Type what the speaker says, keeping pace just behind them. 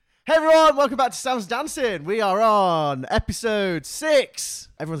Hey everyone, welcome back to Sam's Dancing. We are on episode 6.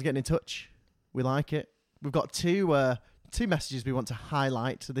 Everyone's getting in touch. We like it. We've got two messages we want to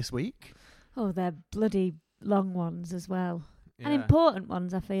highlight this week. Oh, they're bloody long ones as well. Yeah. And important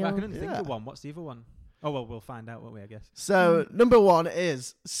ones, I feel. Well, I couldn't think of one. What's the other one? Oh, well, we'll find out, won't we, I guess. So, number 1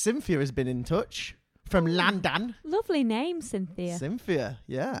 is Cynthia has been in touch from London. Lovely name, Cynthia. Cynthia,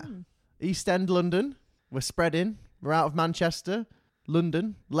 yeah. East End, London. We're spreading. We're out of Manchester,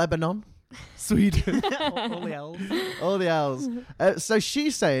 London, Lebanon, Sweden. all the L's. All the L's. So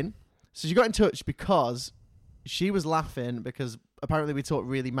she's saying, she got in touch because she was laughing because apparently we talk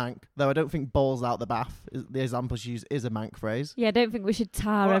really mank, though I don't think balls out the bath, the example she used is a mank phrase. Yeah, I don't think we should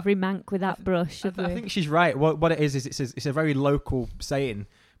tar every mank with that brush, should we? I think she's right. What it is it's a very local saying,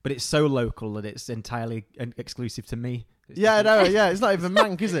 but it's so local that it's entirely exclusive to me. Yeah, I know. Yeah, it's not even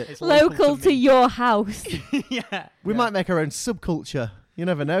mank, is it? It's local to your house. Yeah. We might make our own subculture. You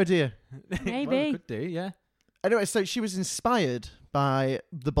never know, do you? Maybe. Well, we could do, yeah. Anyway, so she was inspired by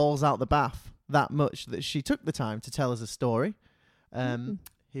the balls out the bath that much that she took the time to tell us a story.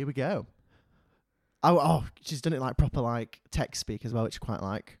 Here we go. Oh, she's done it like proper like text speak as well, which I quite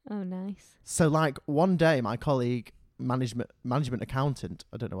like. Oh, nice. So like one day, my colleague, management accountant,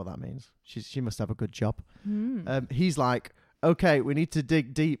 I don't know what that means. She must have a good job. He's like, okay, we need to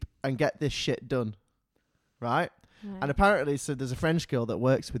dig deep and get this shit done, right? And apparently, so there's a French girl that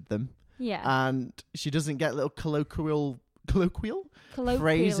works with them. Yeah. And she doesn't get little colloquial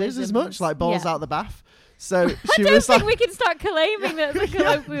phrases as much, like balls out the bath. So she I don't was think like, we can start claiming that's a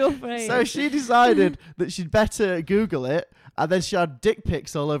colloquial phrase. so she decided that she'd better Google it, and then she had dick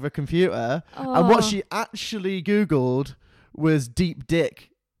pics all over her computer. And what she actually Googled was deep dick.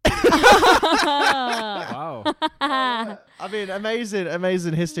 Wow. I mean,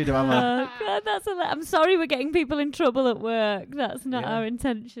 amazing history to have. Oh, God, I'm sorry we're getting people in trouble at work. That's not our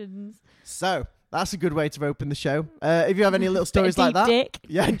intentions. So that's a good way to open the show. If you have any little stories like that, dick.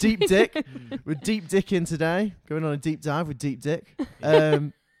 yeah, deep dick. We're deep dicking today, going on a deep dive with deep dick.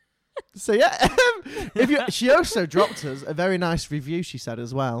 So yeah, she also dropped us a very nice review. She said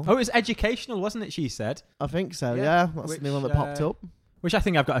as well. Oh, it was educational, wasn't it? She said. I think so. Yeah, that's the new one that popped up. Which I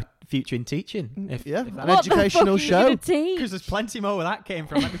think I've got a future in teaching. If an What educational the fuck are you show. gonna teach? Because there's plenty more where that came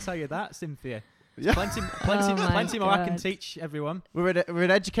from. Let me tell you that, Cynthia. Yeah. Plenty more I can teach everyone. We're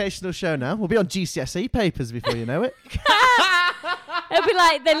an educational show now. We'll be on GCSE papers before you know it. It'll be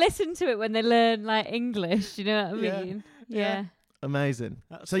like they listen to it when they learn like English. You know what I mean? Yeah. Amazing.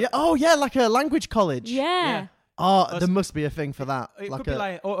 So yeah, like a language college. Yeah. Oh, there must be a thing for that. It could be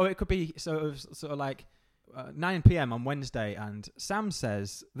like, or it could be sort of like 9 p.m. on Wednesday, and Sam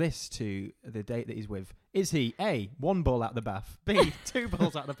says this to the date that he's with. Is he A, 1 ball out the bath, B, 2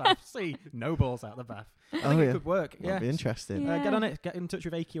 balls out the bath, C, no balls out the bath? I think it could work. That'd be interesting. Yeah. Get on it. Get in touch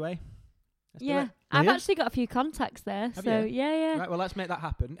with AQA. Let's do Yeah. it. I've actually got a few contacts there. Have So you? yeah. Right, well, let's make that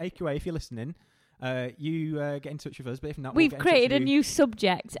happen. AQA, if you're listening, you get in touch with us. But if not, We've we'll get in touch created a with you. new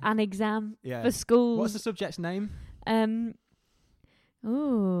subject and exam for schools. What's the subject's name?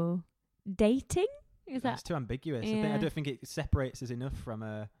 Dating? Is That's that too ambiguous. Yeah. I don't think it separates us enough from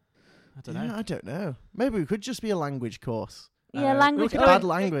I don't know. I don't know. Maybe we could just be a language course. language? Bad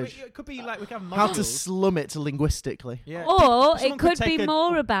language. It could be like we can have How to modules. slum it linguistically. Yeah. Or Someone it could be take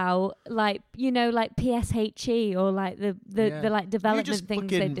more about like like PSHE or like the like You development just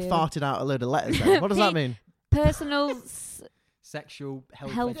things they fucking do. farted out a load of letters then. What does that mean? Personal Sexual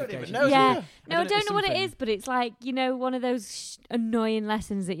health Health- education. I don't even know, yeah. do No, I don't know what it something. is, but it's like, one of those annoying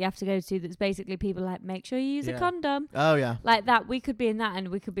lessons that you have to go to that's basically people like, make sure you use a condom. Oh, yeah. Like that, we could be in that and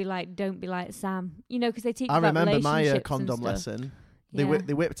we could be like, don't be like Sam. Because they teach I about remember my relationships condom and stuff. lesson. They Yeah.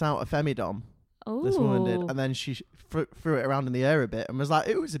 they whipped out a femidom. Oh. This woman did. And then she threw it around in the air a bit and was like,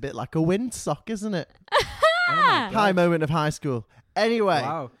 it was a bit like a windsock, isn't it? Oh my God. High moment of high school. Anyway,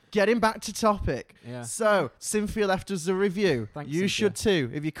 Wow. getting back to topic. Yeah. So, Cynthia left us a review. Thanks, you Cynthia. should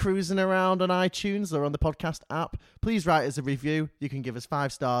too. If you're cruising around on iTunes or on the podcast app, please write us a review. You can give us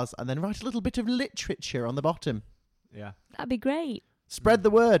 5 stars and then write a little bit of literature on the bottom. Yeah. That'd be great. Spread the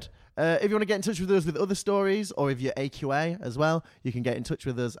word. If you want to get in touch with us with other stories, or if you're AQA as well, you can get in touch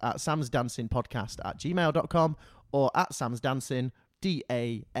with us at samsdancingpodcast@gmail.com or at samsdancing,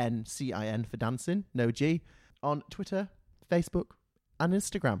 DANCIN for dancing, no G, on Twitter, Facebook, and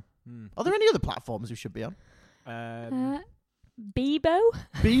Instagram. Are there any other platforms we should be on? Bebo?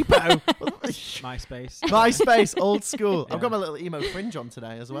 Bebo. MySpace. Old school. Yeah. I've got my little emo fringe on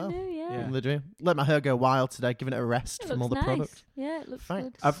today as well. I know, yeah. From the dream. Let my hair go wild today, giving it a rest It from all the looks nice. product. Yeah, it looks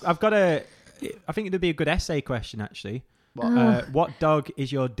Thanks. good. I've got I think it'd be a good essay question actually. What dog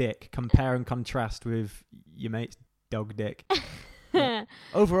is your dick? Compare and contrast with your mate's dog dick.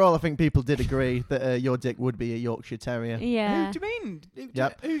 Overall, I think people did agree that your dick would be a Yorkshire Terrier. Yeah. Who do you mean?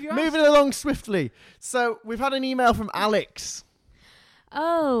 Yep. Who have you Moving along swiftly. So we've had an email from Alex.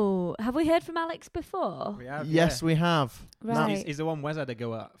 Oh, have we heard from Alex before? We have, Yes, we have. Right. He's the one Wes had to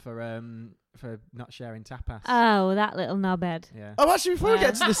go at for not sharing tapas. Oh, that little knobhead. Yeah. Oh, actually, before we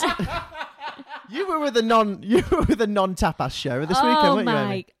get to this, you were with a non-tapas show this weekend, weren't you,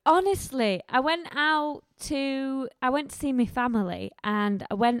 Amy? Honestly, I went to see my family, and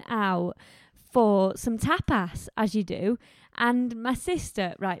I went out for some tapas, as you do, and my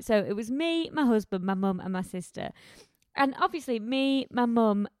sister. Right, so it was me, my husband, my mum, and my sister, and obviously me, my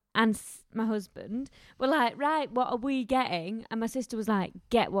mum, and my husband were like, right, what are we getting? And my sister was like,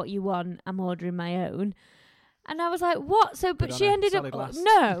 get what you want, I'm ordering my own. And I was like, what? So, but she ended up,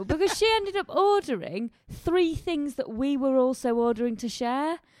 no, because she ended up ordering 3 things that we were also ordering to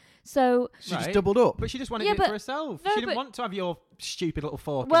share. So She just doubled up. But she just wanted Yeah, it but- for herself. no, She didn't but- want to have your stupid little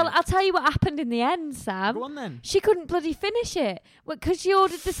fork. well, in it. I'll tell you what happened in the end, Sam. Go on then. She couldn't bloody finish it because she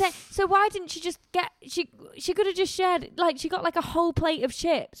ordered the same. So why didn't she just get? She could have just shared. Like she got like a whole plate of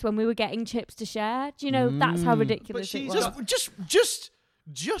chips when we were getting chips to share. Do you know that's how ridiculous But it she's was?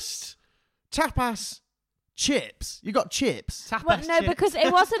 Just tapas chips. You got chips. Tapas Well, no, chips. because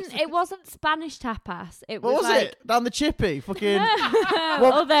it wasn't Spanish tapas. It What was like, it? Down the chippy. Fucking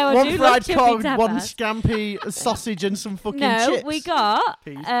Although I one do fried love chippy cod, tapas. one scampi, a sausage, and some fucking No, chips. we got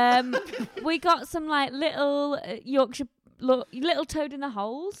Peas. we got some like little Yorkshire little toad in the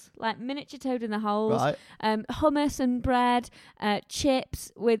holes, like miniature toad in the holes. Right. Hummus and bread,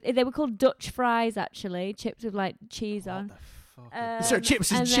 chips with they were called Dutch fries actually, chips with like cheese on. What the fuck? So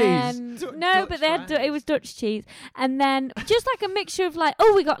chips and cheese. then- no, Dutch but they had fries. it was Dutch cheese, and then just like a mixture of like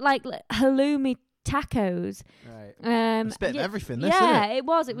we got like halloumi tacos. Right. It's a bit of everything, this, yeah, isn't it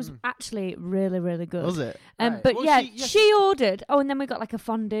was. It was actually really, really good. Was it? Right. But Well, yeah, she- she ordered. Oh, and then we got like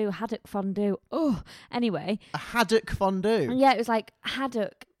a haddock fondue. Oh, anyway, A haddock fondue. yeah, it was like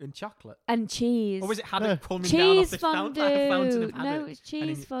haddock In chocolate. and cheese. Or was it haddock Yeah. coming down off cheese the fondue? fountain of No, haddock? it's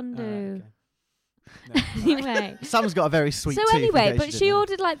cheese Right, fondue. okay. No. Anyway. Sam's got a very sweet So tooth. in anyway, case but you she didn't know.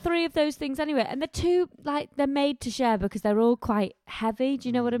 ordered like 3 of those things anyway, and the 2 like they're made to share because they're all quite heavy. Do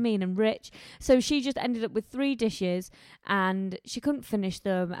you know what I mean? And rich. So she just ended up with 3 dishes, and she couldn't finish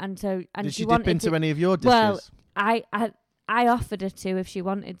them, and so and Did she she dip wanted into to, any of your dishes? Well, I offered her to if she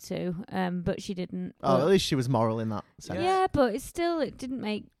wanted to, but she didn't. Oh, But- at least she was moral in that sense. yeah, but it didn't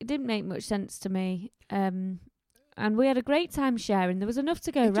make much sense to me. And we had a great time sharing. There was enough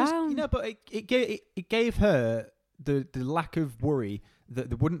to go It just- round. but it gave her the lack of worry that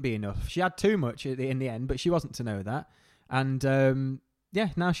there wouldn't be enough. She had too much in the end, but she wasn't to know that. And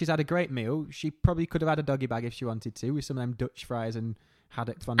now she's had a great meal. She probably could have had a doggy bag if she wanted to, with some of them Dutch fries and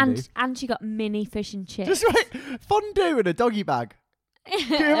haddock fondue. and she got mini fish and chips. Just wait, fondue in a doggy bag. Can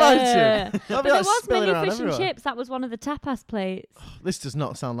you imagine? That'd But be there like was spilling mini around fish and everywhere. chips. That was one of the tapas plates. This does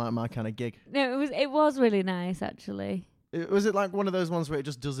not sound like my kind of gig. No, it was really nice actually. Was it like one of those ones where it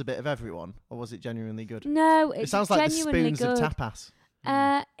just does a bit of everyone, or was it genuinely good? No, It it's sounds like the genuinely spoons good. of tapas.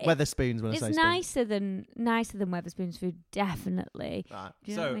 It- Weatherspoons, when I it's say spoons. nicer than Weatherspoon's food, definitely. Right.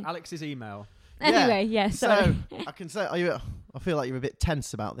 Do you know what I So mean? Alex's email. Anyway, yeah. Sorry. So I can say, I feel like you're a bit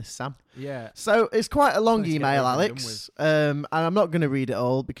tense about this, Sam. Yeah. So it's quite a long Let's get it email, over and Alex. And I'm not going to read it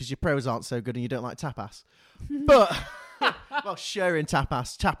all because your pros aren't so good and you don't like tapas. But well, sharing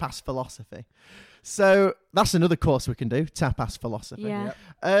tapas philosophy. So that's another course we can do, tapas philosophy. Yeah.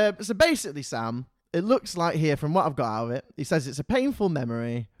 Yep. So basically, Sam, it looks like here from what I've got out of it, he says it's a painful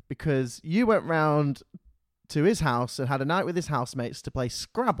memory because you went round to his house and had a night with his housemates to play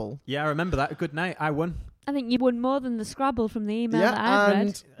Scrabble. Yeah, I remember that. A good night. I won. I think you won more than the Scrabble from the email that I've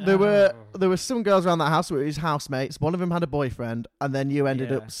and read. there were some girls around that house who were his housemates. One of them had a boyfriend, and then you ended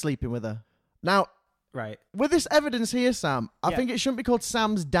Yeah. up sleeping with her. Now, Right. with this evidence here, Sam, I Yeah. think it shouldn't be called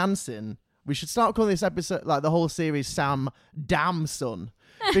Sam's Dancing. We should start calling this episode, like the whole series, Sam Damn Son.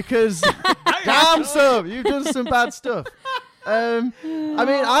 Because, damn son, you've done some bad stuff. I mean,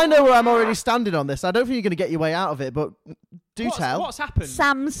 I know where I'm already standing on this. I don't think you're going to get your way out of it, but tell. What's happened?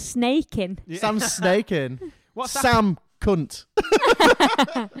 Sam's snaking. Yeah. Sam's snaking. What's happened? Sam cunt.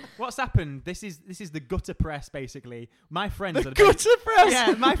 What's happened? This is the gutter press, basically. My friends The are gutter press.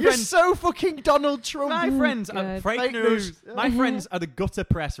 Yeah, my You're friends- so fucking Donald Trump. My friends are God. fake Fake news. news. My friends are the gutter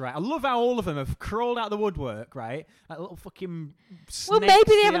press, right? I love how all of them have crawled out the woodwork, right? Like little fucking. Well, snakes maybe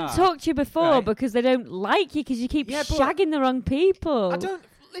they they haven't are. talked to you before Right. because they don't like you because you keep Yeah, but- shagging the wrong people. I don't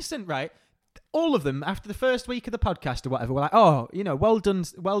listen, right? All of them after the first week of the podcast or whatever were like, "Oh, well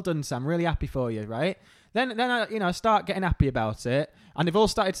done, Sam. Really happy for you." Right? Then I start getting happy about it, and they've all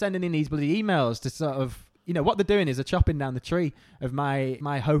started sending in these bloody emails to sort of, what they're doing is they're chopping down the tree of my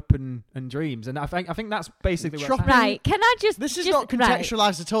hope and dreams, and I think that's basically what's Chopping- happening. Right, can I just... This is just, not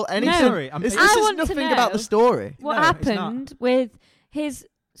contextualised at all. Anything. Sorry, This I is want to nothing know about the story. What No, it's not. happened with his...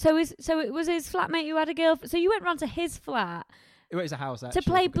 So it was his flatmate who had a girlfriend. So you went round to his flat It was a house to actually.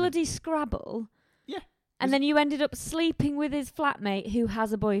 play We're gonna- bloody Scrabble. Yeah. And then you ended up sleeping with his flatmate who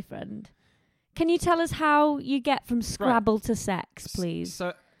has a boyfriend. Can you tell us how you get from Scrabble to sex, please?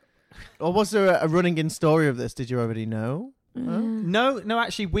 So Or was there a running in story of this? Did you already know? no,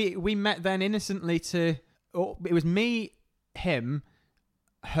 actually, we met then innocently to. It was me, him,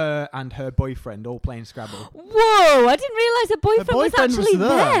 her, and her boyfriend all playing Scrabble. Whoa! I didn't realise her boyfriend, boyfriend was actually there.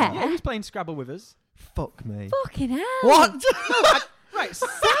 there. Yeah, he was playing Scrabble with us. Fuck me. Fucking hell! What? Right.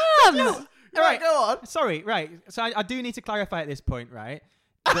 Sam! Right, go on. Sorry, right. So I do need to clarify at this point, right?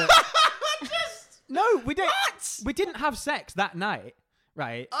 that- no, we didn't. We didn't have sex that night,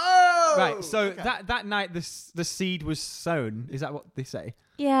 right? Oh. Right. So okay. that night, the seed was sown. Is that what they say?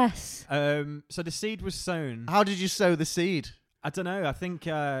 Yes. So the seed was sown. How did you sow the seed? I don't know. I think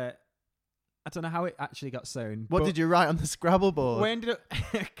I don't know how it actually got sown. What but did you write on the Scrabble board? We ended up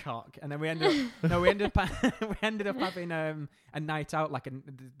cock, and then we ended up we ended up having a night out like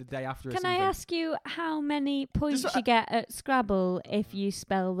the day after. Or Can I something. ask you how many points Just- you get at Scrabble if you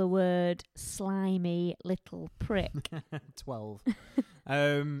spell the word slimy little prick? 12.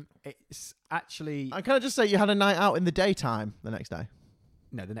 It's actually And can I just say you had a night out in the daytime the next day?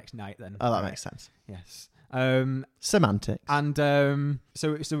 no, the next night then. Oh, that Right. makes sense. Yes. Semantics. And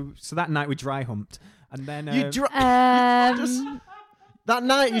so that night we dry humped, and then You that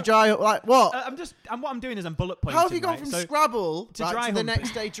night you dry like what? what I'm doing is I'm bullet pointing. How have you gone right? from So Scrabble to right, dry to the hump.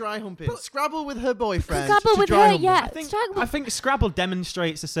 next day dry humping? Scrabble with her boyfriend. Scrabble to with dry her, humping. yeah. I think Scrabble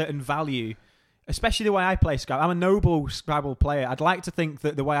demonstrates a certain value, especially the way I play Scrabble. I'm a noble Scrabble player. I'd like to think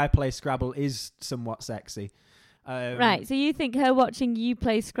that the way I play Scrabble is somewhat sexy. Right, so you think her watching you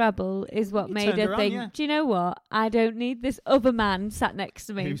play Scrabble is what It made turned her her on, think, yeah. do you know what? I don't need this other man sat next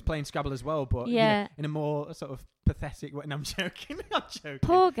to me. Who's playing Scrabble as well, but Yeah. in a more sort of pathetic way. No, I'm joking. I'm joking.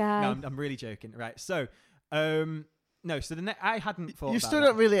 Poor guy. No, I'm really joking. Right. So, no. So I hadn't thought. You about still that.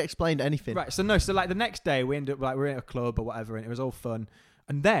 not really explained anything. Right. So no. So like the next day we ended up like we were in a club or whatever, and it was all fun.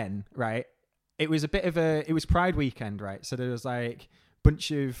 And then right, it was Pride weekend, right? So there was like a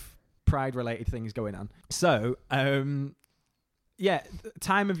bunch of Pride related things going on. So yeah,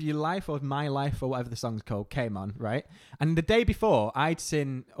 Time of Your Life or My Life or whatever the song's called came on, right? And the day before,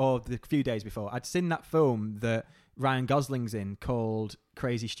 or the few days before, I'd seen that film that Ryan Gosling's in called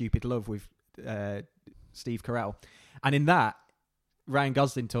Crazy Stupid Love with Steve Carell. And in that, Ryan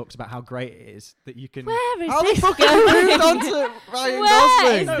Gosling talks about how great it is that you can... Where is How the this fuck have you going? moved on to Ryan Where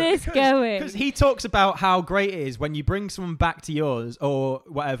Gosling? is this going? Because he talks about how great it is when you bring someone back to yours or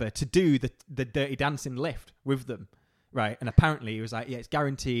whatever to do the Dirty Dancing lift with them. Right, and apparently he was like, "Yeah, it's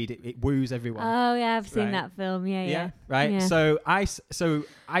guaranteed. It woos everyone." Oh yeah, I've seen Right. that film. Yeah. Right. Yeah. So I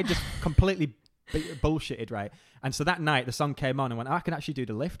just completely bullshitted. Right, and so that night the song came on and went, "I can actually do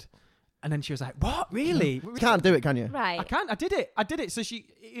the lift," and then she was like, "What? Really? You can't do it, can you? Right. I can't. I did it. So she,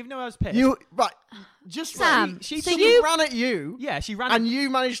 even though I was pissed, You right. Just Sam, right. she so She you ran at you, yeah, she ran and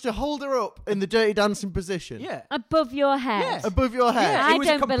you managed to hold her up in the Dirty Dancing position. yeah. above your head. Yeah. Above your head. Yeah. I it was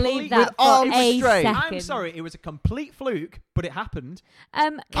a don't believe complete- that with for arms a straight. second. I'm sorry, it was a complete fluke, but it happened.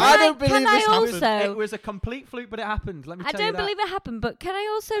 Can I don't believe can this I happened. also? It was a complete fluke, but it happened. Let me I tell you don't that. believe it happened, but can I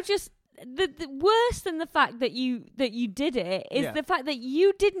also just the worse than the fact that you did it is Yeah. the fact that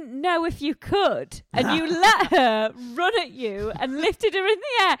you didn't know if you could and you let her run at you and lifted her in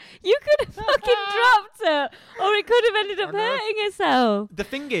the air. You could have fucking dropped her, or it could have ended up I know. hurting herself. The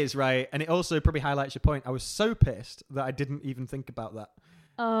thing is, right, and it also probably highlights your point. I was so pissed that I didn't even think about that.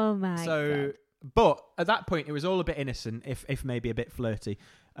 Oh my god. But at that point, it was all a bit innocent, if maybe a bit flirty.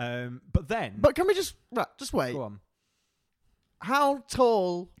 But then, But can we just wait? go on. How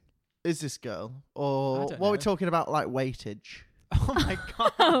tall is this girl? Or I don't what are we know. talking about, like weightage? Oh my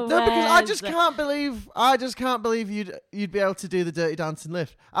god! Oh, No, because I where's just the- can't believe you'd be able to do the Dirty Dancing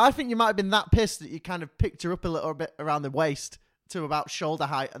lift. I think you might have been that pissed that you kind of picked her up a little bit around the waist to about shoulder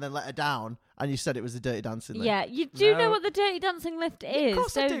height and then let her down, and you said it was a Dirty Dancing lift. Yeah, you do know No. what the Dirty Dancing lift is, Of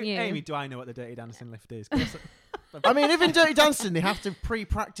course I don't do. you? Amy, do I know what the Dirty Dancing lift is? 'Cause I mean, if in Dirty Dancing they have to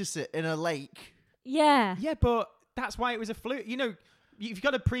pre-practice it in a lake. Yeah. yeah, but that's why it was a fluke. You know, you've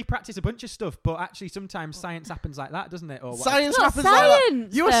got to pre-practice a bunch of stuff, but actually sometimes science happens like that, doesn't it? Or whatever. Science It's not happens like that.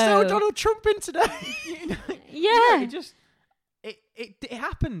 science, You are so though. Donald Trump in today. Yeah. it just It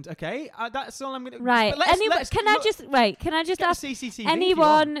happened. Okay, that's all I'm gonna. Right. But Can I just get ask the CCTV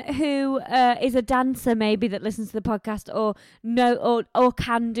anyone who is a dancer maybe that listens to the podcast or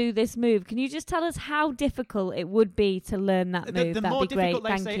can do this move? Can you just tell us how difficult it would be to learn that move? The That'd more be great. difficult they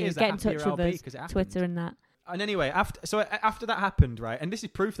Thank say you. it is, the Get in touch happier I'll with be us, 'cause it happened. Twitter and that. And anyway, after that happened, right, and this is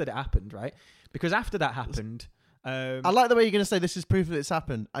proof that it happened, right? Because after that happened, I like the way you're going to say this is proof that it's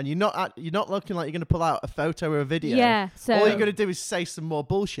happened, and you're not looking like you're going to pull out a photo or a video. Yeah. So All you're going to do is say some more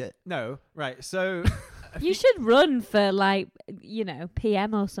bullshit. no, right? So you should run for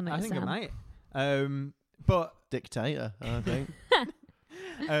PM or something. I think Sam. I might. But Dictator, I think.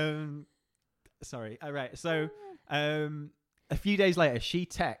 sorry. All right. So a few days later, she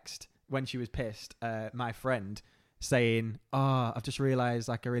texted when she was pissed, my friend, saying, "Oh, I've just realised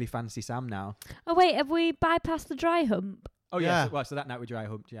like I really fancy Sam now." Oh wait, have we bypassed the dry hump? Oh Yeah. yeah. So that night we dry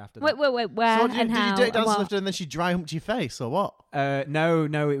humped you after that. Wait, where So and did how? you do it and dance what? lifter and then she dry humped your face or what?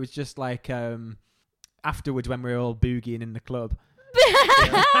 No, it was just like afterwards when we were all boogieing in the club.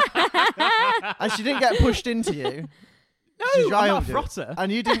 And she didn't get pushed into you. No, She dry I'm not a humped you. frotter.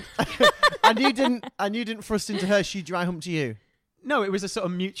 And you didn't and you didn't thrust into her, she dry humped you. No, it was a sort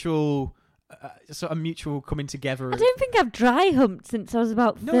of mutual coming together. I don't think I've dry humped since I was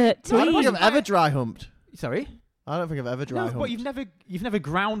about No, 13. I don't think I've ever dry humped. Sorry? I don't think I've ever dry No, humped. but you've never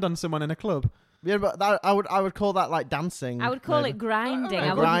ground on someone in a club. Yeah, but I would call that like dancing. I would call maybe. it grinding.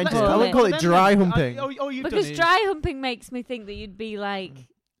 Oh, I grinding. wouldn't I wouldn't call it dry humping. All you've because done is, dry humping makes me think that you'd be like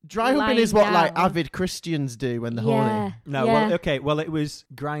Dry humping lying is what like down. avid Christians do when they're yeah, horny. No, yeah. well, okay, well, it was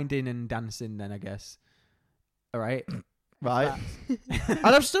grinding and dancing then, I guess. All right. Right. And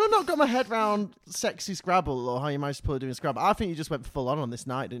I've still not got my head round sexy Scrabble or how you managed to pull it doing Scrabble. I think you just went full on this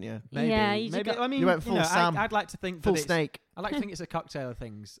night, didn't you? Maybe. Yeah, you just maybe. got- I mean, You went full Sam. I'd like to think Full that it's, snake. I like to think it's a cocktail of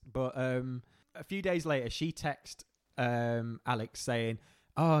things, but a few days later, she texted Alex saying,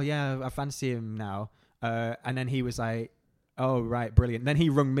 "Oh yeah, I fancy him now," and then he was like, "Oh right, brilliant." Then he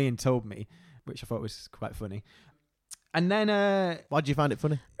rung me and told me, which I thought was quite funny. And then Why do you find it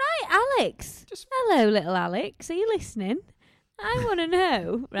funny? Right, Alex. Hello, little Alex. Are you listening? I want to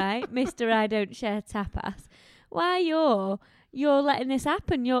know, right, Mr. I don't share tapas, why you're letting this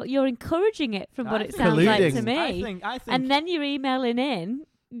happen. You're encouraging it from what I it think- sounds like to Colluding. me. I think And then you're emailing in,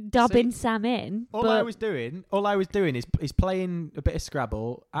 dobbing Sam in. all I was doing is playing a bit of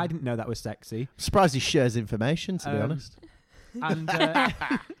Scrabble. I didn't know that was sexy. Surprised he shares information, to be honest.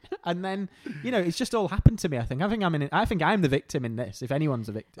 And then it's just all happened to me. I think I'm the victim in this. If anyone's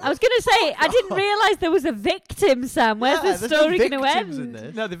a victim, I was going to say, I didn't realise there was a victim, Sam. Where's Yeah, the there's no story going to victims in end?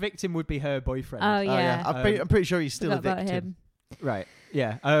 this. no, the victim would be her boyfriend. Oh, Oh, yeah. I'm pretty sure he's still a Forgot about victim. him. Right.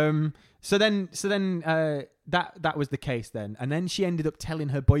 Yeah. So then that was the case then, and then she ended up telling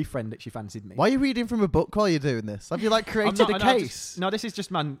her boyfriend that she fancied me. Why are you reading from a book while you're doing this? Have you like I'm created not- a no, case? No, this is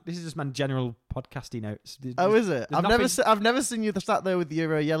just man general podcasty notes. Oh, is it? there's I've never seen you sat there with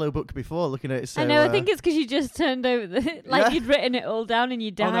your yellow book before, looking at it. So, I know, I think it's because you just turned over, you'd written it all down in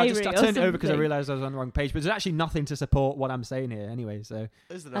your Oh, no, diary. I turned it over because I realised I was on the wrong page. But there's actually nothing to support what I'm saying here anyway. So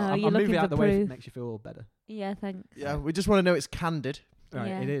Isn't it? Oh, I'll you're move looking it out for the way if it proof. makes you feel better. Yeah, thanks. Yeah, we just want to know it's candid. Right,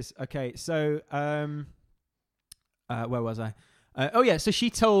 Yeah. it is. Okay, so where was I? So she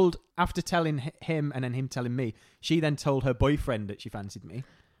told, after telling him and then him telling me, she then told her boyfriend that she fancied me.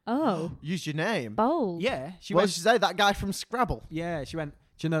 Oh, Used your name. bold. Yeah, she What went. did she say? That guy from Scrabble. Yeah, she went.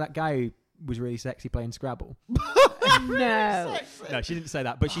 Do you know that guy who was really sexy playing Scrabble? No. No, she didn't say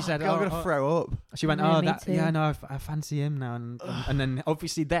that, but she said, I'm gonna throw up. She went, Yeah, "Oh, me that too. yeah, no, I fancy him now," and then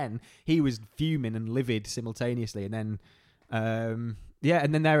obviously then he was fuming and livid simultaneously, and then and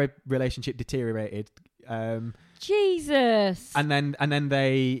then their relationship deteriorated, Jesus. and then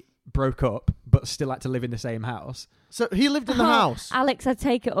they broke up, but still had to live in the same house. So he lived in the Oh, house. Alex, I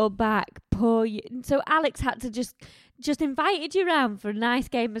take it all back. Poor you. So Alex had to just invited you round for a nice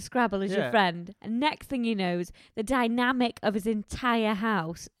game of Scrabble as your Yeah. friend, and next thing you know, the dynamic of his entire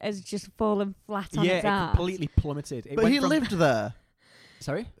house has just fallen flat on Yeah, its it arse. completely plummeted. It But went he from- lived there.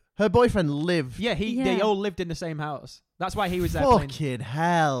 Sorry. Her boyfriend lived. Yeah, Yeah. they all lived in the same house. That's why he was there. Playing. Fucking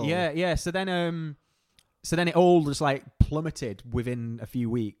hell. Yeah. So then it all just like plummeted within a few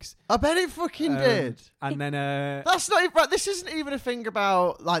weeks. I bet it fucking did. And then That's not even. This isn't even a thing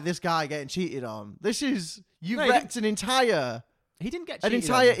about like this guy getting cheated on. This is you've No, he wrecked an entire he didn't get an cheated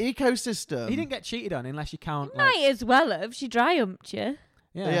entire on. ecosystem. He didn't get cheated on unless you count. Like, Might as well have. She dry humped you.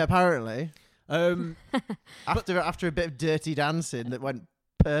 Yeah, apparently Um, after a bit of dirty dancing that went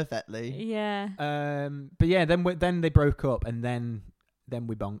perfectly. Yeah. but yeah, then they broke up, and then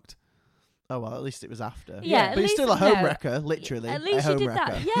we bonked. Oh, well, at least it was after. Yeah, at but he's least still a no. home wrecker, literally. At least a you home did that.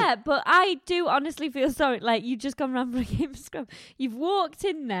 wrecker. Yeah, but I do honestly feel sorry. Like, you've just gone round for a game of scrum. You've walked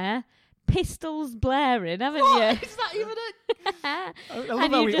in there, pistols blaring, haven't What? you? Is that even it? I And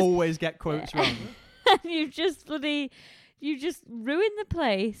love how you we just- always get quotes wrong. And you've just ruined the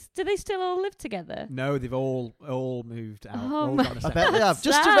place. Do they still all live together? No, they've all moved out. Oh all my got a I separate- bet they have.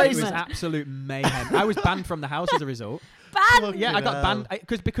 Just to Sad. It raise was Man. absolute mayhem. I was banned from the house as a result. Banned! Yeah, I got Hell.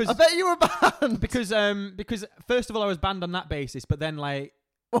 banned because I bet you were banned. because first of all I was banned on that basis, but then like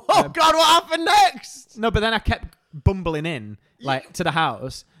Oh, God, what happened next? no, but then I kept bumbling in like to the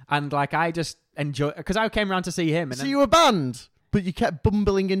house and like I just enjoyed because I came around to see him and So then, you were banned, but you kept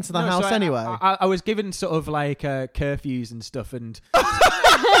bumbling into the No, house so anyway. I was given sort of like curfews and stuff and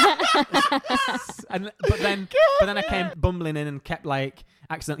but then I came bumbling in and kept like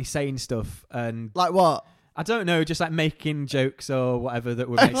accidentally saying stuff and Like what? I don't know, just like making jokes or whatever that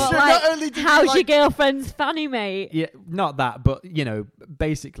would And make so it. Like, not only did How's you, your like, girlfriend's fanny, mate? Yeah, not that, but you know,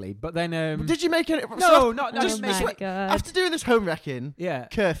 basically. But then did you make it? no, not Oh just my God. After doing this home wrecking, yeah.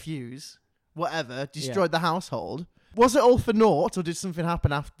 curfews, whatever, destroyed the household. Was it all for naught, or did something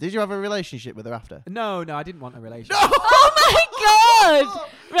happen after? Did you have a relationship with her after? No, I didn't want a relationship. Oh my God!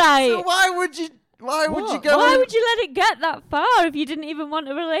 Right. So why would you? Why would you What? go? Why in- would you let it get that far if you didn't even want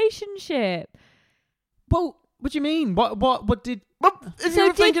a relationship? Well, what do you mean? What did? Well, if So you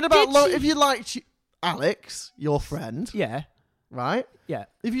were thinking about, did she- if you liked Alex, your friend, Yeah, right? yeah.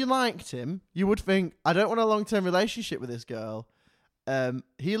 If you liked him, you would think, I don't want a long-term relationship with this girl.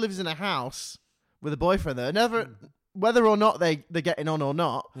 He lives in a house with a boyfriend there. Never, whether or not they're getting on or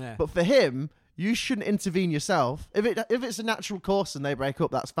not. Yeah. But for him, you shouldn't intervene yourself. If it's a natural course and they break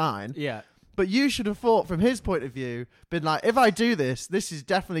up, that's fine. Yeah. But you should have thought, from his point of view, been like, if I do this, this is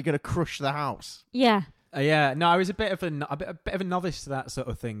definitely going to crush the house. Yeah. Yeah, no, I was a bit of a novice to that sort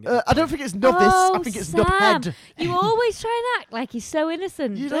of thing. I don't think it's novice. Oh, I think it's Sam. nubhead. You always try and act like he's so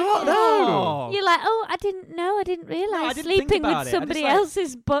innocent. You don't don't know. Oh. You're like, oh, I didn't know. I didn't realise No, I didn't think sleeping about with it. I somebody just, like-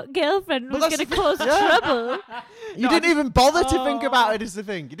 else's girlfriend But was that's going to the- cause Yeah. trouble. You No, I didn't even bother to think Oh. about it, is the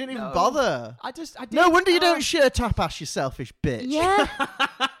thing. You didn't even No. bother. I did. No wonder you Oh. don't share tapas, you selfish bitch. Yeah.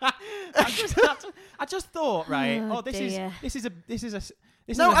 I just thought, right? Oh, Oh, this dear. is.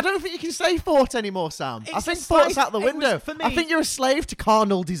 No, I don't think you can say thought anymore, Sam. I It's think a thought's slice- out the it was- window. for I me- think you're a slave to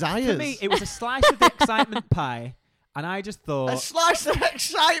carnal desires. For me, it was a slice of the excitement pie, and I just a thought, slice of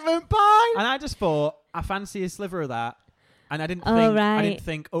excitement pie. I fancy a sliver of that, and I didn't Oh, think, right. I didn't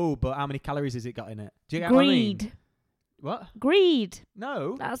think, oh, but how many calories has it got in it? Do you get what I mean? Greed. What? Greed.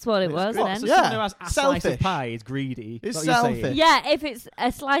 No. That's what it It's was what? then. So Yeah. someone who has a slice of Selfish. pie is greedy. It's Is that what you're selfish. saying? Yeah, if it's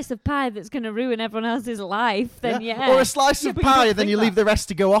a slice of pie that's going to ruin everyone else's life, then yeah. Or a slice Yeah, of but you don't pie, and then think you that. leave the rest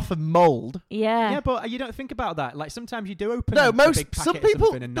to go off and mould. Yeah. Yeah, but you don't think about that. Like sometimes you do open No, a most big packet some of people,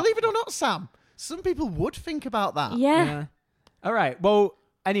 something and not believe it or not, Sam, some people would think about that. Yeah. All right. Well,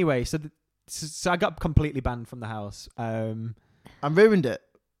 anyway, so I got completely banned from the house. And ruined it.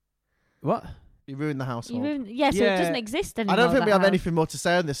 What? You ruined the household. So it Yeah. doesn't exist anymore. I don't think that we have house. anything more to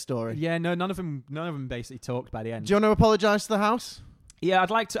say on this story. Yeah, no, none of them basically talked by the end. Do you want to apologise to the house? Yeah,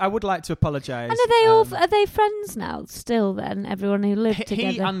 I would like to apologise. And are they all? Are they friends now? Still, then everyone who lived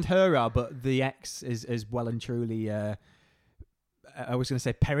together. He and her are, but the ex is well and truly. I was going to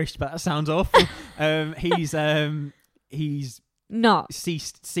say perished, but that sounds awful. He's not.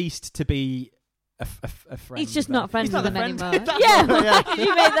 ceased to be a friend. He's just then. not friends He's not with a them friend. anymore. That's Yeah. what- Why did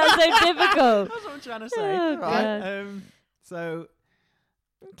you make that so difficult? That's what I'm trying to say. Oh, Right. God. So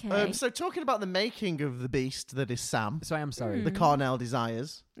Okay. So talking about the making of the beast that is Sam, I am sorry. the Carnell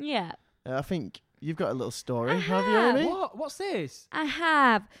desires. Yeah. I think you've got a little story, I have you, have. Amy? What's this? I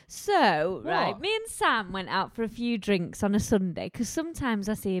have. So, right, What? me and Sam went out for a few drinks on a Sunday because sometimes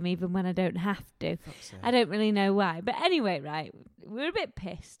I see him even when I don't have to. I don't really know why. But anyway, right, we were a bit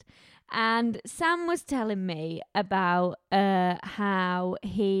pissed. And Sam was telling me about how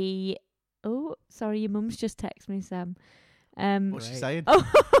he... Oh, sorry, your mum's just texted me, Sam. What's she Great. saying? Oh,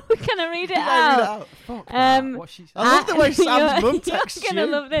 can I read it Can I read it out? out? Fuck Um, that. What she I love the way Sam's mum You're texts gonna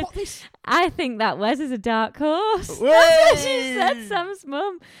you. love this. What this? I think that Wes is a dark horse. That's Way! what she said, Sam's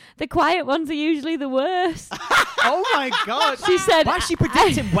mum. The quiet ones are usually the worst. Oh my god! She said... Why is she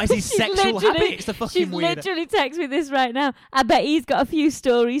predicting Wes's She's sexual literally- habits? The fucking She's weird. literally texting me this right now. I bet he's got a few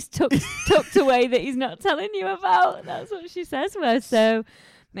stories tucked away that he's not telling you about. That's what she says, Wes. So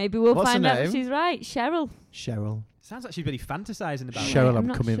maybe we'll What's her find out name? if she's right. Cheryl. Cheryl. Sounds like she's really fantasizing about Cheryl, it. I'm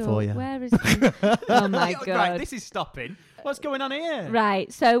not coming sure. for you. Where is he? Oh my god. Right, this is stopping. What's going on here?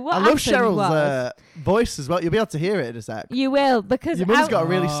 Right. So what I love happened Cheryl's was voice as well. You'll be able to hear it in a sec. you will because Your mum's out- got a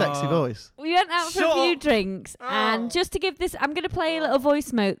really sexy voice. we went out for Shut a few up. drinks, and just to give this, I'm going to play a little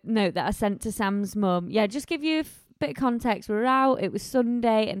voice note that I sent to Sam's mum. Yeah, just give you a bit of context. We were out. It was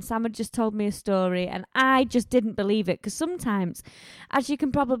Sunday, and Sam had just told me a story, and I just didn't believe it because sometimes, as you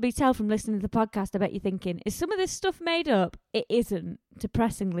can probably tell from listening to the podcast, I bet you're thinking, is some of this stuff made up? It isn't.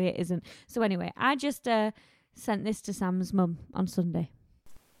 Depressingly, it isn't. So anyway, I just sent this to Sam's mum on Sunday.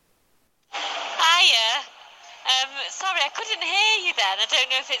 Hiya. Sorry, I couldn't hear you then. I don't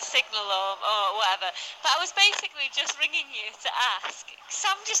know if it's signal or whatever. But I was basically just ringing you to ask.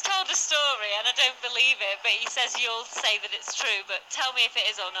 Sam just told a story and I don't believe it, but he says you'll say that it's true, but tell me if it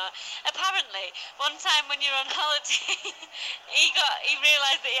is or not. Apparently, one time when you're on holiday, he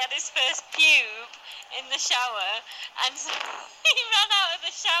realised that he had his first pube in the shower, and so he ran out of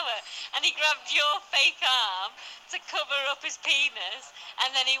the shower and he grabbed your fake arm to cover up his penis,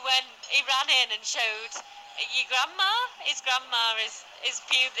 and then he ran in and showed your grandma, his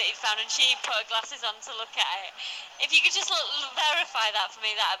pube that he'd found, and she put her glasses on to look at it. If you could just verify that for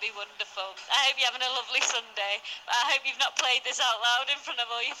me, that'd be wonderful. I hope you're having a lovely Sunday, but I hope you've not played this out loud in front of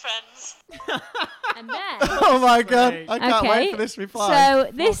all your friends. And then... Oh my god, I can't Okay, wait for this reply.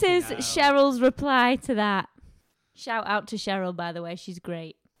 So this Fucking is hell. Cheryl's reply to that. Shout out to Cheryl, by the way. She's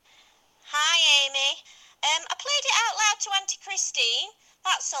great. Hi, Amy. I played it out loud to Auntie Christine,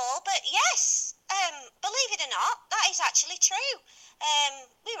 that's all, but yes, believe it or not, that is actually true.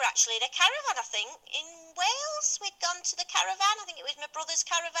 We were actually in a caravan, I think, in Wales. We'd gone to the caravan, I think it was my brother's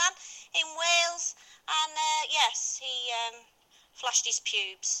caravan in Wales, and yes, he flashed his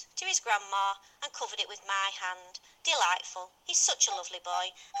pubes to his grandma and covered it with my hand. Delightful. He's such a lovely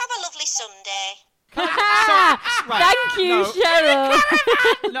boy. Have a lovely Sunday. Right, Thank you, no.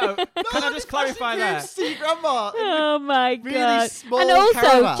 Cheryl. No, can I just clarify there? See, Grandma. Oh my Really god! small And also,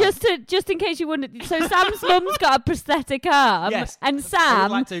 caravan. just in case you wondered, so Sam's mum's got a prosthetic arm, Yes, and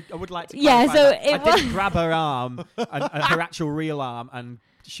Sam, I would like to Yeah, clarify so that. it I was- didn't grab her arm, and her actual real arm, and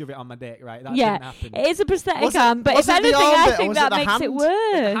shove it on my dick, right? That yeah, didn't happen. it is a prosthetic Was it- arm, but was if it the anything, arm I bit or think was it that the makes it hand? The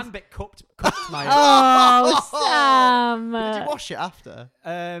worse. hand bit cupped my Oh, Sam! Did you wash it after?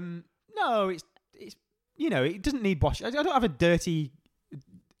 No, it's it doesn't need washing. I don't have a dirty.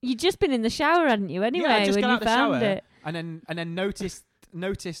 You'd just been in the shower, hadn't you? Anyway, I just when got you out the found shower it. and then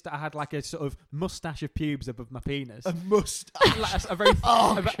noticed that I had like a sort of mustache of pubes above my penis. A moustache. Like a very,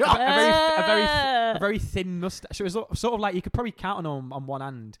 Oh, a very thin mustache. It was sort of like you could probably count on one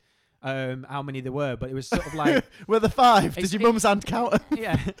hand how many there were, but it was sort of like Were the 5? Did It's- your mum's hand count?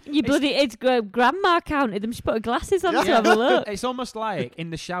 yeah. You bloody, it's grandma counted them. She put her glasses on to Yeah. have a look. It's almost like in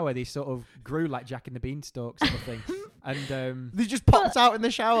the shower they sort of grew like Jack and the Beanstalk sort of thing, and They just popped out in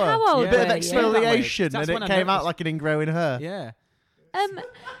the shower. How old Yeah. A bit of were you? exfoliation, That's and when it I came out noticed. like an ingrowing hair. yeah.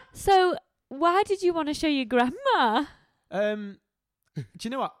 So why did you want to show your grandma? Do you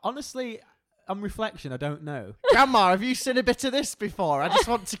know what? Honestly, on reflection, I don't know. Grandma, have you seen a bit of this before? I just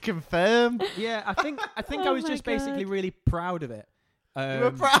want to confirm. Yeah, I think Oh I was my just basically God. really proud of it. You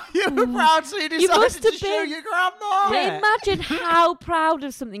were proud, so you decided must to have show been. your grandma. But Yeah. imagine how proud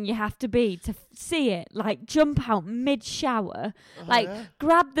of something you have to be to see it, like jump out mid-shower, like yeah.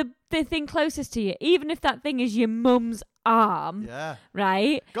 grab the thing closest to you, even if that thing is your mum's arm, Yeah.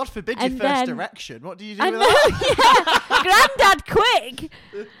 right? God forbid And your first then- erection. What do you do I with know, that? yeah. Granddad, quick!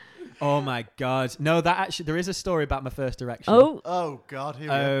 Oh my god! No, that actually there is a story about my first erection. Oh, Oh, God. Here we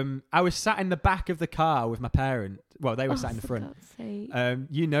go. I was sat in the back of the car with my parent. Well, they were sat in the for front. God's sake.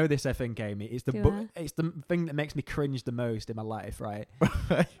 You know this, I think, Amy. It's the Do it's the thing that makes me cringe the most in my life, right?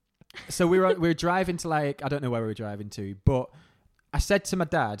 So we were driving to like I don't know where we were driving to, but I said to my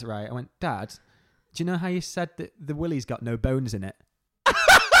dad, right? I went, Dad, do you know how you said that the willy's got no bones in it?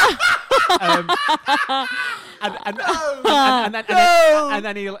 And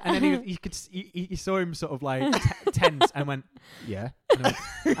then he could you saw him sort of like tense and went yeah and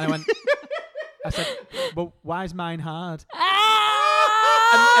I said well why is mine hard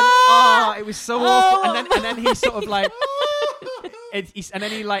Ah! it was so awful and then he sort of like and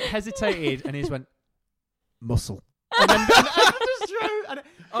then he like hesitated and he just went muscle and then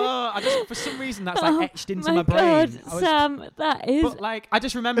I just for some reason that's like etched into my brain. God, I was- Sam, that is. But like I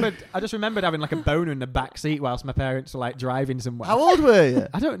just remembered having like a boner in the back seat whilst my parents were like driving somewhere. How old were you?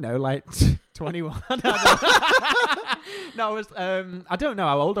 I don't know, like 21. No, I was. I don't know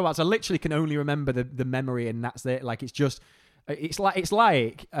how old I was. I literally can only remember the memory, and that's it. Like it's just, it's like my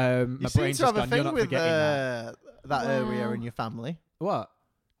You seem brain's to have just a gone. You're thing not with forgetting that. that area Wow. in your family. What?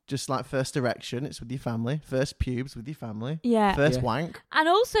 just like first erection, it's with your family. First pubes with your family. Yeah. First Yeah. wank. And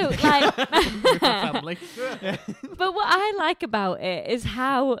also, like, With my family. but what I like about it is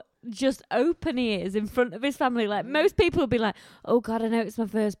how just open he is in front of his family. Like, most people will be like, oh God, I noticed my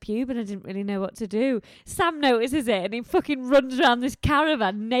first pube and I didn't really know what to do. Sam notices it and he fucking runs around this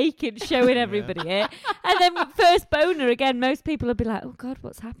caravan naked, showing everybody it. And then first boner again, most people will be like, oh God,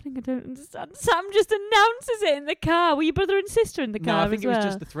 what's happening? I don't understand. Sam just announces it in the car. Were your brother and sister in the car No, I think as it well? was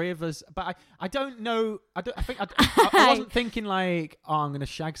just the three of us. But I don't know. I wasn't thinking like, oh, I'm going to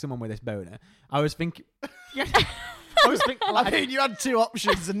shag someone with this boner. I was thinking... Yeah. I was thinking I like... mean, you had two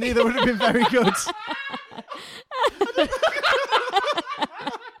options and neither would have been very good.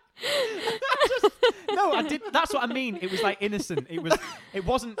 No, I did. That's what I mean. It was like innocent. It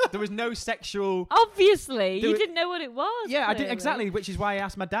wasn't. There was no sexual. Obviously, Do you it- didn't know what it was. Yeah, I did clearly. exactly. Which is why I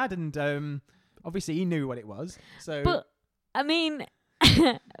asked my dad, and obviously he knew what it was. So, But I mean,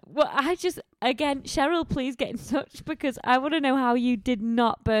 well, I just again, Cheryl, please get in touch because I want to know how you did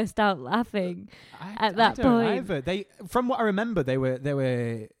not burst out laughing at that I don't point. either. They, from what I remember, they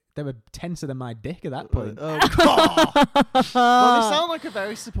were tenser than my dick at that point. Oh, God. Well, they sound like a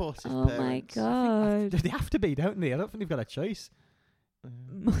very supportive Oh my parents. God, They have to be, don't they? I don't think they've got a choice.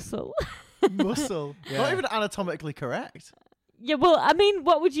 muscle. Muscle. Yeah. Not even anatomically correct. Yeah, well, I mean,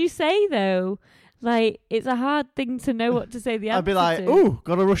 what would you say though? Like, it's a hard thing to know what to say. The answer I'd be like, to. ooh,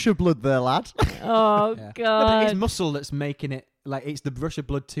 got a rush of blood there, lad. Oh Yeah. No, but God. it's muscle that's making it. Like, it's the rush of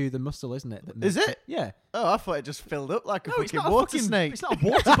blood to the muscle, isn't it? Is it? Yeah. Oh, I thought it just filled up like a No, it's fucking not water a fucking snake. It's not a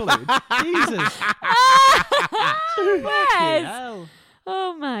water balloon. Jesus. Yes. Hell.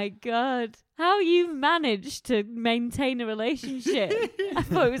 Oh my God. How you managed to maintain a relationship. I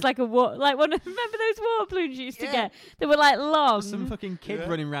thought it was like a remember those water balloons you used to Yeah. get? They were like long. Some fucking kid Yeah.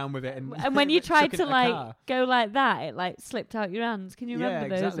 running around with it, And when you chuck tried it to in a like car. go like that, it like slipped out your hands. Can you Yeah,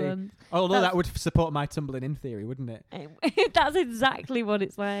 remember exactly. those ones? Although That's- that would support my tumbling in theory, wouldn't it? That's exactly what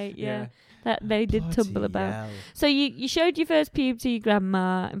it's like. Yeah. That they did tumble Bloody about. hell. So you showed your first pube to your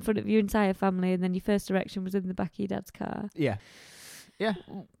grandma in front of your entire family, and then your first erection was in the back of your dad's car. Yeah. Yeah.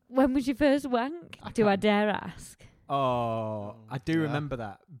 When was your first wank? Do I can't- dare ask? Oh, I do Yeah. remember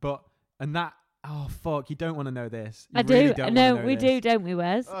that. Oh, fuck, you don't want to know this. You I do. really don't No, wanna know we this. do, don't we,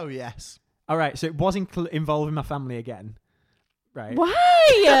 Wes? Oh, yes. All right, so it was involving my family again. Right.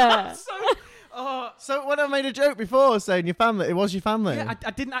 Why? So when I made a joke before saying your family, it was your family. Yeah,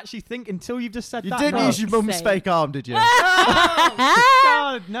 I didn't actually think until you've just said You that. didn't No. use your mum's Sake. fake arm, did you?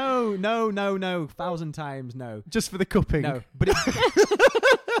 God, no, 1,000 times no. Just for the cupping. No, but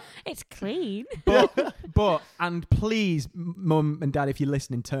It's clean. but and please, mum and dad, if you're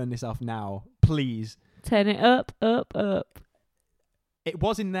listening, turn this off now, please. Turn it up, up, up. It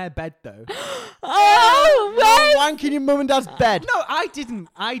was in their bed though. Oh, Wes! Wank in your mum and dad's bed. No, I didn't.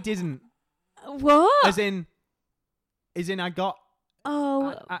 What? As in I got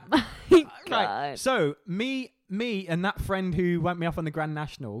Oh, I- my right. God. So me and that friend who went me off on the Grand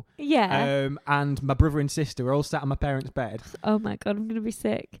National, Yeah. and my brother and sister were all sat on my parents' bed, Oh, my God, I'm going to be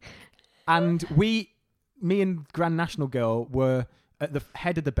sick. and me and Grand National girl were at the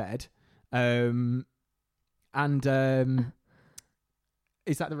head of the bed, is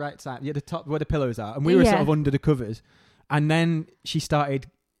that the right side? Yeah, the top where the pillows are, and we were sort Yeah. of under the covers, and then she started,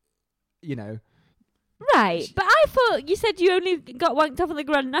 Right, but I thought you said you only got wanked off on the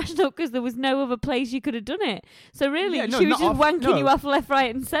Grand National because there was no other place you could have done it. So really, Yeah, no, she was not just off- wanking no. you off left,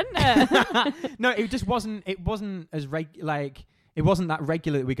 right, and centre. No, it just wasn't. It wasn't as it wasn't that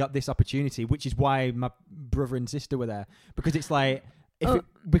regular that we got this opportunity, which is why my brother and sister were there, because it's like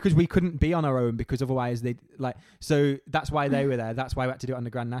because we couldn't be on our own, because otherwise they'd so that's why they were there. That's why we had to do it on the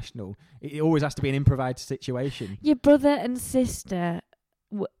Grand National. It always has to be an improvised situation. Your brother and sister.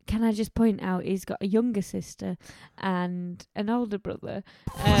 Can I just point out he's got a younger sister and an older brother,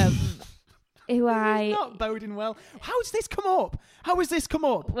 who It's not boding well. How's this come up? How has this come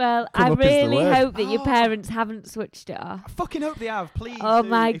up? Well, Come I up is the really word. hope that your Oh. parents haven't switched it off. I fucking hope they have. Please. Oh do,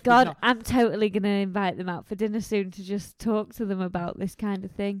 my if they've God, not. I'm totally going to invite them out for dinner soon to just talk to them about this kind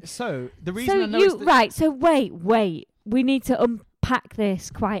of thing. So the reason So I know is that right, so wait, we need to unpack this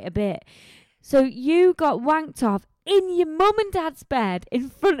quite a bit. So you got wanked off in your mum and dad's bed in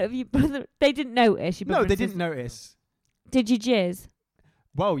front of your brother. They didn't notice. Your no, brother they and didn't sister. notice. Did you jizz?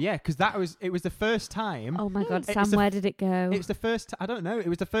 Well, yeah, because it was the first time. Oh my God, It's Sam, the- where did it go? It was the first. I don't know. It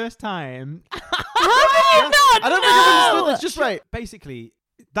was the first time. How did you not I don't think I've know? understood this. Just right. Basically,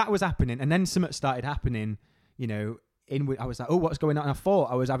 that was happening, and then something started happening. I was like, oh, what's going on? And I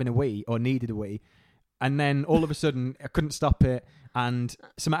thought I was having a wee or needed a wee, and then all of a sudden I couldn't stop it, and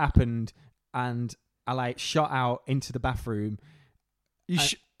something happened, and I shot out into the bathroom.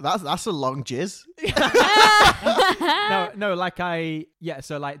 That's a long jizz. No, like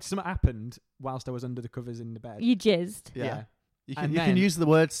so like something happened whilst I was under the covers in the bed. You jizzed. Yeah. You And can then- use the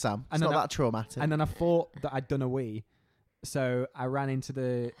word, Sam. It's and not then I- that traumatic. And then I thought that I'd done a wee. So I ran into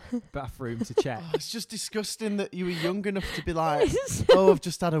the bathroom to check. Oh, it's just disgusting that you were young enough to be like, This is oh, I've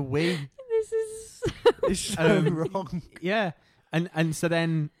just had a wee. this is It's so Um, wrong. Yeah. And so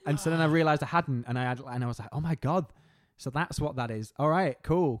then I realised I hadn't, and I was like, oh my god. So that's what that is. All right,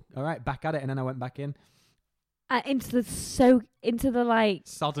 cool. All right, back at it. And then I went back in. into the like.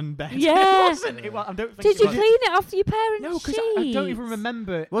 Sodden bed. Yeah. It wasn't. I don't think Did it you was. clean it after your parents' No, because sheets? I don't even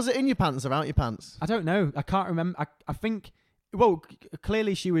remember. Was it in your pants or out your pants? I don't know. I can't remember. I think. Well,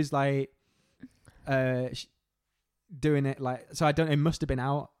 clearly she was like, doing it like. So I don't. It must have been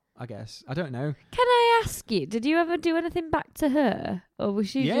out. I guess. I don't know. Can I ask you? Did you ever do anything back to her, or was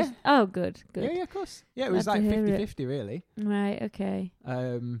she Yeah. just? Oh, good. Yeah, of course. Yeah, it was Glad like to hear it. 50-50 really. Right. Okay.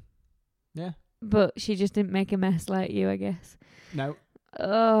 Yeah. But she just didn't make a mess like you, I guess. No.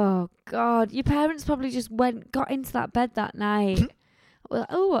 Oh God, your parents probably just got into that bed that night. Well,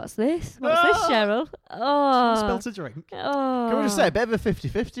 oh, what's this? What's this, Cheryl? Oh, Spilt a drink. oh. Can we just say a bit of a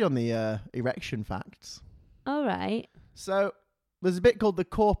 50-50 on the erection facts? All right. So there's a bit called the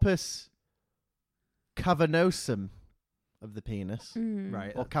corpus cavernosum of the penis, Mm.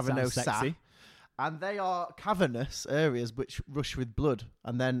 Right. or that sounds cavernosa, sexy. and they are cavernous areas which rush with blood,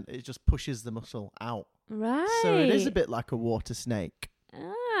 and then it just pushes the muscle out. Right. So it is a bit like a water snake. Wait, what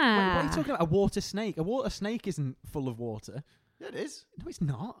are you Ah. talking about? A water snake? A water snake isn't full of water. Yeah, it is. No, it's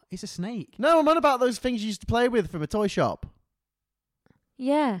not. It's a snake. No, I'm on about those things you used to play with from a toy shop.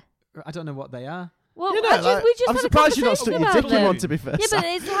 Yeah. I don't know what they are. Well, You know, we just I'm had a surprised you're not conversation stuck your about dick in them. one, to be fair. Yeah, but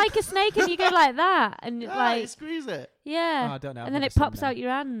it's like a snake, and you go like that, and Yeah, like you squeeze it. yeah, Oh, I don't know. I've and then never it seen pops them. out your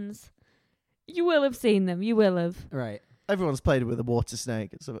hands. You will have seen them. You will have. Right. Everyone's played with a water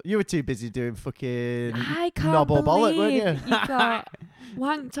snake. So you were too busy doing fucking I can't knob or bollock, believe weren't you? got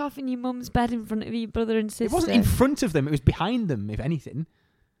wanked off in your mum's bed in front of your brother and sister. It wasn't in front of them. It was behind them, if anything.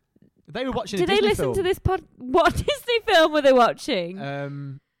 They were watching Did a they Disney listen film. to this pod? What Disney film were they watching?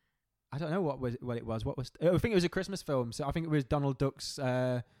 I don't know what it was. What was? I think it was a Christmas film. So I think it was Donald Duck's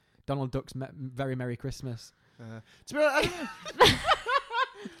Very Merry Christmas. To be honest,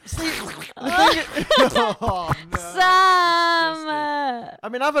 see, the thing oh, no. Sam! I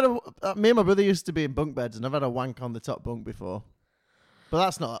mean, I've had me and my brother used to be in bunk beds, and I've had a wank on the top bunk before. But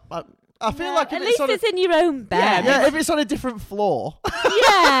that's not. I feel No, like if at it's least on it's in your own bed. yeah, if it's on a different floor.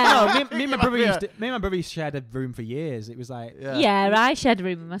 Yeah. No, me and my brother Yeah. me and my brother shared a room for years. It was like Yeah, I shared a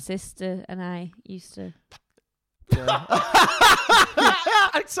room with my sister, and I used to.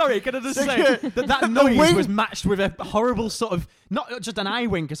 I'm sorry, can I just The say g- that noise wink. was matched with a horrible sort of, not just an eye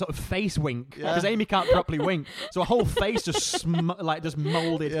wink, a sort of face wink. Yeah. Because Amy can't properly wink. So a whole face just just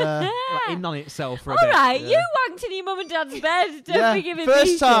moulded Yeah. in on itself for a All bit. right, Yeah. you wanked in your mum and dad's bed. Don't Yeah, be giving me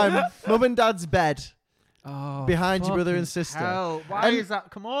first shit. time, mum and dad's bed. Oh, Behind your brother and fucking sister. hell. Why And- is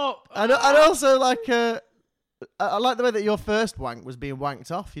that come up? And also, like, I like the way that your first wank was being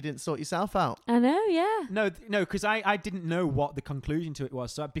wanked off. You didn't sort yourself out. I know, yeah. No, because I didn't know what the conclusion to it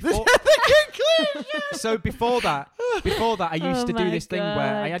was. So before before that I used Oh to do my this thing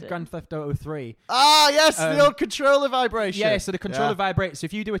where I had God. Grand Theft Auto 3. Ah, yes, Um, the old controller vibration. Yeah, so the controller Yeah. vibrates. So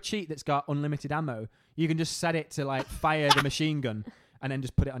if you do a cheat that's got unlimited ammo, you can just set it to like fire the machine gun and then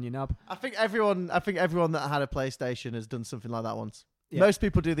just put it on your knob. I think everyone that had a PlayStation has done something like that once. Yeah. Most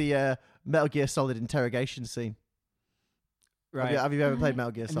people do the Metal Gear Solid interrogation scene. Right. Have you ever played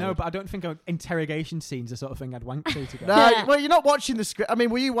Metal Gear Solid? No, but I don't think interrogation scenes the sort of thing I'd wank to together. No, Yeah. well, you're not watching the script. I mean,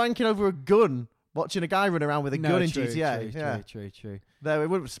 were you wanking over a gun, watching a guy run around with a gun in GTA? True. No, it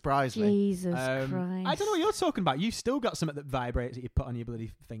wouldn't surprise me. Jesus Christ. I don't know what you're talking about. You've still got something that vibrates that you put on your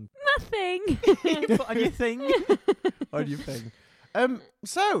bloody thing. Nothing. You put on your thing. What do you think?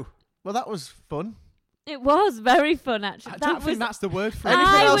 So, well, that was fun. It was very fun, actually. I don't think that's the word for it. Anything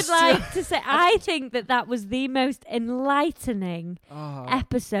I else would like to say, I think that was the most enlightening Oh.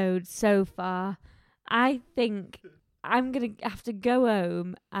 episode so far. I think I'm going to have to go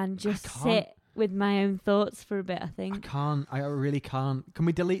home and just can't. sit with my own thoughts for a bit, I I think. can't. I really can't. Can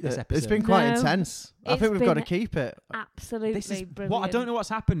we delete this episode? It's been quite No. intense. I It's think we've got to been keep it. Absolutely This is brilliant. what I don't know what's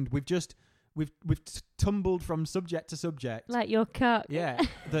happened. We've tumbled from subject to subject. Like your cock. Yeah,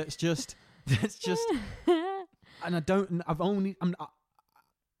 that's just, and I don't.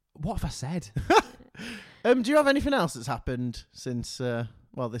 What have I said? Do you have anything else that's happened since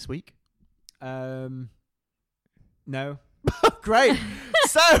this week? No, Great.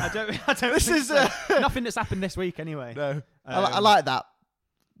 So I don't. This think is, so. Nothing that's happened this week anyway. no, I like that.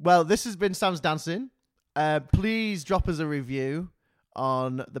 Well, this has been Sam's Dancing. Please drop us a review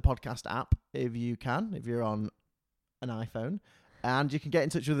on the podcast app if you can, if you're on an iPhone. And you can get in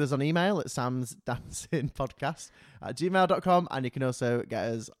touch with us on email at samsdancingpodcast@gmail.com. And you can also get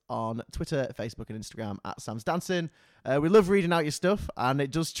us on Twitter, Facebook and Instagram at samsdancing. We love reading out your stuff, and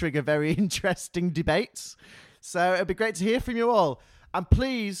it does trigger very interesting debates. So it'd be great to hear from you all. And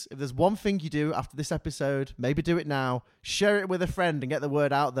please, if there's one thing you do after this episode, maybe do it now. Share it with a friend and get the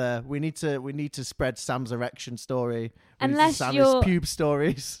word out there. We need to spread Sam's erection story. Unless Sam's you're- pube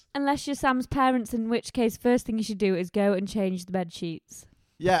stories. Unless you're Sam's parents, in which case, first thing you should do is go and change the bed sheets.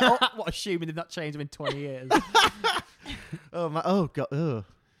 Yeah. What, assuming they've not changed them in 20 years? Oh my. Oh god. Ugh.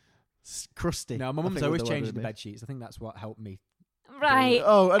 It's crusty. No, my I mum's think always was the word changing the with me. bed sheets. I think that's what helped me. Right.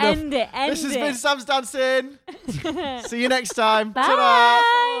 Oh, enough. End it. This has been Sam's Dancing. See you next time. Bye.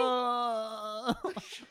 Ta-da.